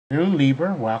New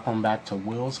Libra, welcome back to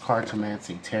Will's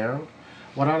Cartomancy Tarot.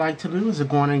 What I like to do is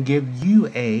go on and give you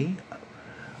a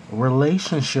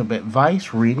relationship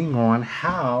advice reading on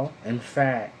how, in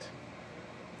fact,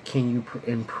 can you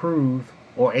improve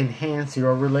or enhance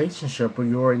your relationship or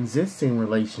your existing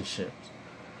relationships.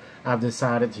 I've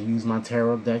decided to use my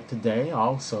tarot deck today,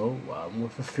 also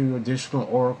with a few additional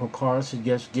oracle cards to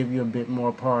just give you a bit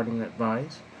more parting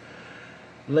advice.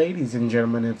 Ladies and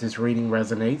gentlemen, if this reading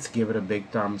resonates, give it a big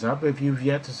thumbs up. If you've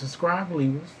yet to subscribe,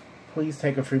 please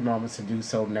take a few moments to do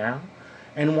so now.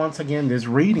 And once again, this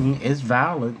reading is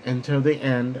valid until the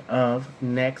end of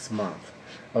next month.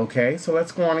 Okay, so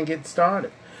let's go on and get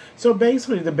started. So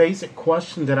basically, the basic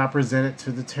question that I presented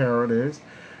to the tarot is,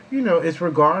 it's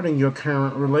regarding your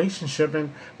current relationship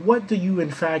and what do you in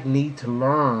fact need to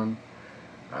learn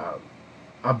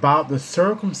about the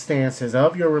circumstances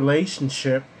of your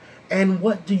relationship, and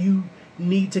what do you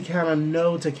need to kind of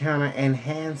know to kind of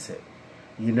enhance it,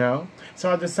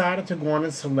 So I decided to go on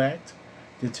and select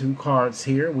the two cards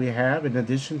here we have, in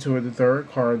addition to the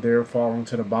third card there falling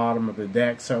to the bottom of the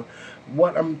deck. So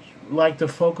what I'm like to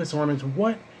focus on is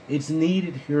what is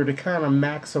needed here to kind of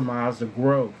maximize the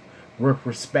growth with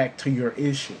respect to your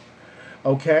issue.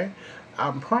 Okay?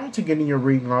 Prior to getting your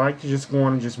reading, I like to just go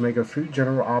on and just make a few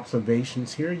general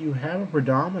observations here. You have a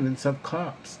predominance of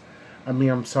cups.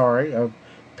 Of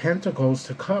pentacles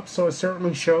to cups. So it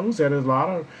certainly shows that a lot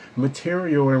of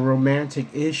material and romantic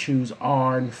issues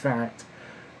are, in fact,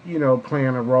 playing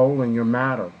a role in your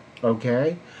matter.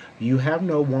 Okay? You have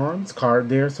no wands card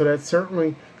there, so that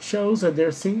certainly shows that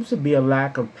there seems to be a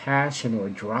lack of passion or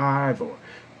drive or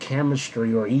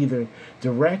chemistry or either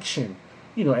direction,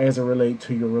 as it relates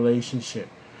to your relationship.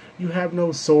 You have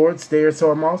no swords there, so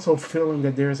I'm also feeling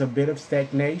that there's a bit of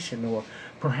stagnation or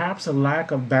perhaps a lack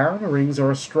of boundaries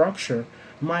or a structure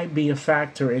might be a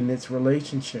factor in this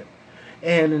relationship.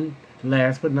 And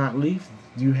last but not least,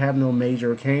 you have no major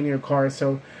arcana card,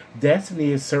 so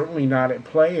destiny is certainly not at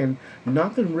play, and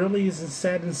nothing really is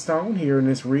set in stone here in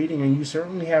this reading, and you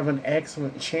certainly have an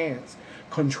excellent chance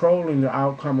controlling the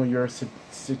outcome of your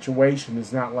situation.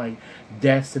 It's not like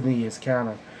destiny is kind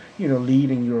of,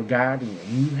 leading you or guiding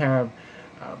you. You have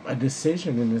a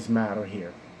decision in this matter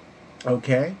here.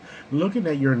 Okay, looking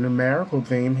at your numerical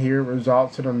theme here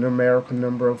results in a numerical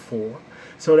number of 4.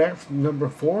 So that number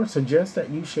 4 suggests that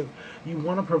you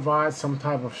want to provide some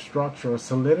type of structure or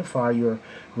solidify your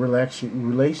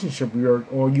relationship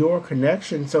or your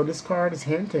connection. So this card is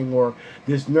hinting, or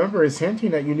this number is hinting,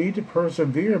 that you need to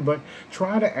persevere, but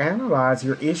try to analyze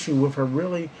your issue with a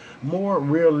really more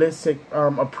realistic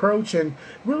approach and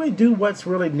really do what's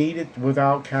really needed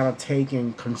without kind of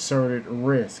taking concerted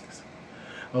risks.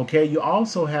 Okay, you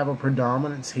also have a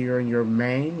predominance here in your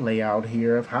main layout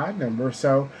here of high number,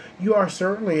 so you are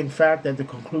certainly, in fact, at the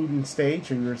concluding stage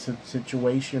of your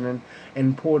situation, and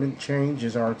important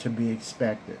changes are to be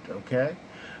expected. Okay,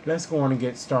 let's go on and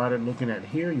get started looking at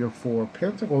here your 4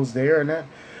 pentacles there, and that,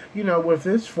 with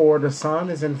this 4, the sun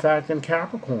is in fact in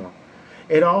Capricorn.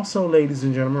 It also, ladies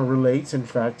and gentlemen, relates in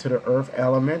fact to the earth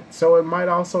element, so it might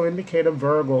also indicate a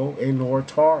Virgo or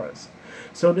Taurus.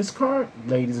 So this card,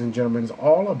 ladies and gentlemen, is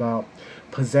all about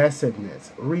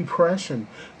possessiveness, repression,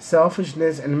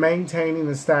 selfishness, and maintaining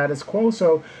the status quo.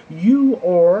 So you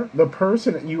or the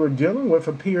person that you are dealing with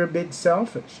appear a bit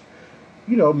selfish,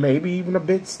 maybe even a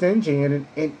bit stingy and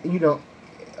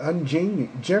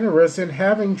ungenerous, and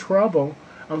having trouble,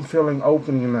 I'm feeling,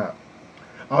 opening up.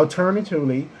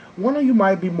 Alternatively, one of you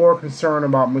might be more concerned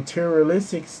about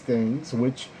materialistic things,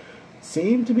 which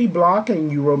seem to be blocking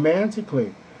you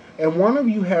romantically. And one of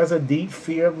you has a deep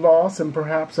fear of loss and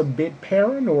perhaps a bit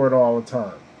paranoid all the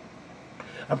time.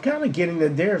 I'm kind of getting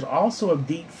that there's also a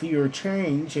deep fear of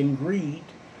change and greed,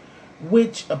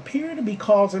 which appear to be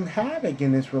causing havoc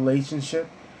in this relationship,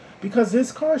 because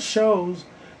this card shows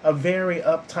a very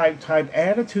uptight type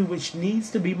attitude which needs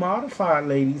to be modified,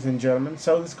 ladies and gentlemen.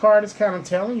 So this card is kind of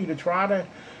telling you to try to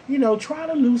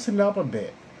loosen up a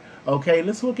bit. Okay,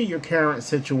 let's look at your current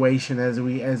situation as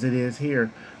it is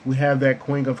here. We have that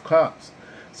Queen of Cups.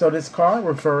 So this card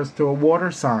refers to a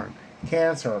water sign,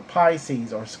 Cancer,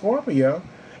 Pisces, or Scorpio,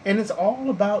 and it's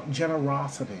all about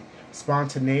generosity,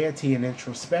 spontaneity, and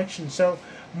introspection. So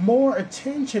more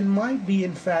attention might be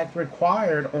in fact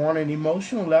required on an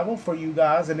emotional level for you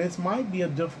guys, and this might be a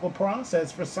difficult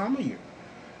process for some of you.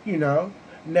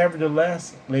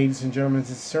 Nevertheless, ladies and gentlemen,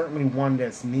 it's certainly one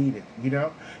that's needed.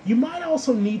 You might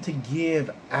also need to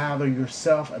give either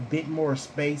yourself a bit more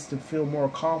space to feel more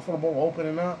comfortable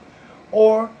opening up,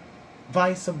 or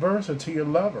vice versa to your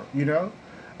lover.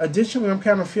 Additionally, I'm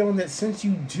kind of feeling that since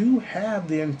you do have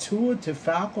the intuitive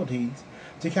faculties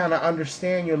to kind of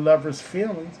understand your lover's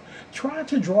feelings, try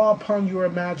to draw upon your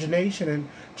imagination and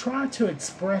try to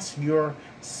express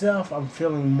yourself. I'm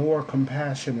feeling more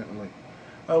compassionately.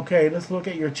 Okay, let's look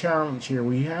at your challenge here.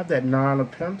 We have that Nine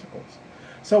of Pentacles.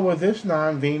 So with this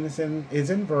nine, Venus is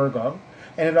in Virgo,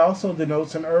 and it also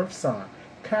denotes an earth sign,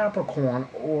 Capricorn,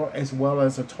 or as well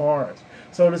as a Taurus.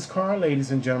 So this card, ladies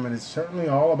and gentlemen, is certainly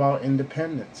all about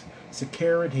independence,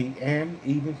 security, and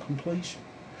even completion.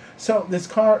 So this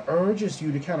card urges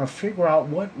you to kind of figure out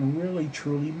what really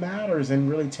truly matters and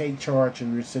really take charge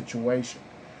of your situation.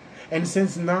 And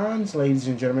since nines, ladies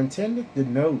and gentlemen, tend to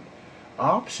denote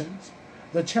options,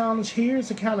 the challenge here is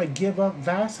to kind of give up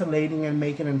vacillating and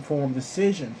make an informed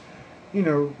decision.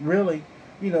 Really,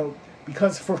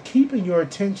 because for keeping your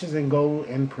attentions and goal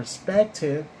in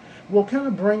perspective will kind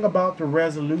of bring about the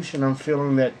resolution I'm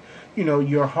feeling that,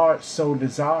 your heart so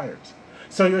desires.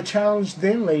 So your challenge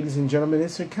then, ladies and gentlemen,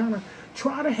 is to kind of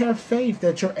try to have faith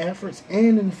that your efforts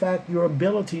and, in fact, your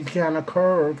ability to kind of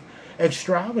curb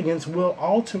extravagance will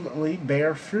ultimately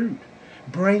bear fruit,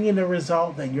 bringing the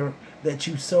result that you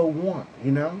so want,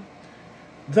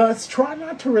 Thus, try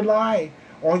not to rely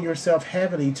on yourself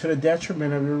heavily to the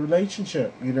detriment of your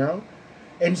relationship,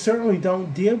 And certainly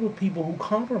don't deal with people who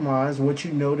compromise what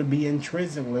you know to be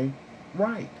intrinsically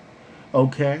right.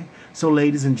 Okay? So,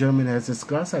 ladies and gentlemen, as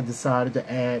discussed, I decided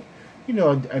to add,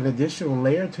 an additional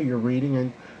layer to your reading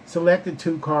and selected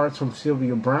 2 cards from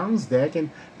Sylvia Brown's deck. And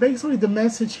basically the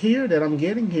message here that I'm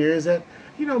getting here is that,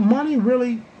 money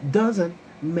really doesn't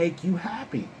make you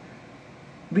happy,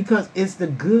 because it's the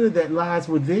good that lies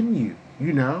within you,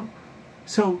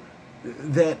 So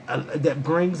that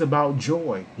brings about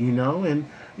joy, and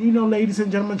ladies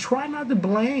and gentlemen, try not to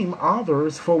blame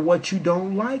others for what you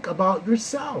don't like about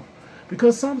yourself,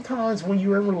 because sometimes when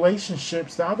you're in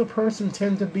relationships, the other person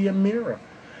tends to be a mirror,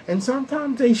 and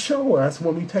sometimes they show us,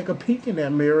 when we take a peek in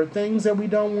that mirror, things that we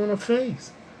don't want to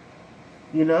face,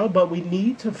 but we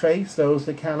need to face those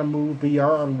that kind of move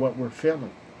beyond what we're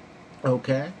feeling.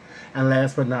 Okay? And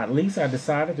last but not least, I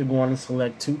decided to go on and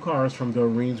select 2 cards from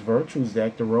Doreen's Virtues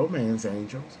deck, the Romance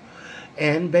Angels.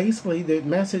 And basically, the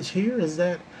message here is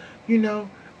that, the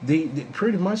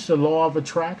pretty much the law of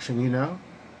attraction,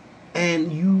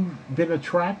 And you've been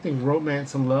attracting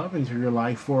romance and love into your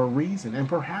life for a reason. And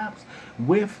perhaps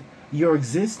with your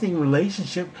existing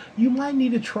relationship, you might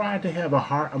need to try to have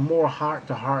a more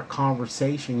heart-to-heart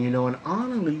conversation, and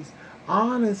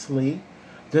honestly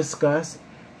discuss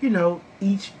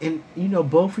each and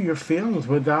both of your feelings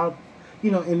without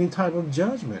any type of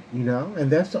judgment, and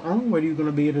that's the only way you're going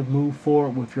to be able to move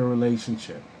forward with your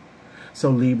relationship. So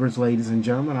Libras, ladies and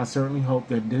gentlemen, I certainly hope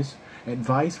that this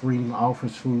advice reading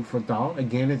offers food for thought.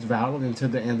 Again, it's valid until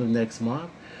the end of next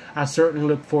month. I certainly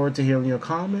look forward to hearing your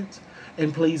comments,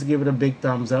 and please give it a big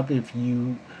thumbs up if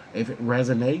it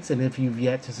resonates, and if you've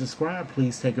yet to subscribe,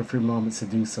 please take a few moments to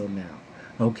do so now.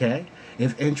 Okay?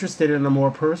 If interested in a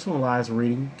more personalized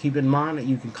reading, keep in mind that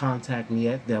you can contact me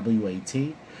at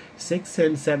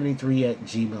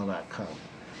WAT61073@gmail.com.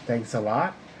 Thanks a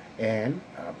lot, and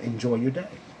enjoy your day.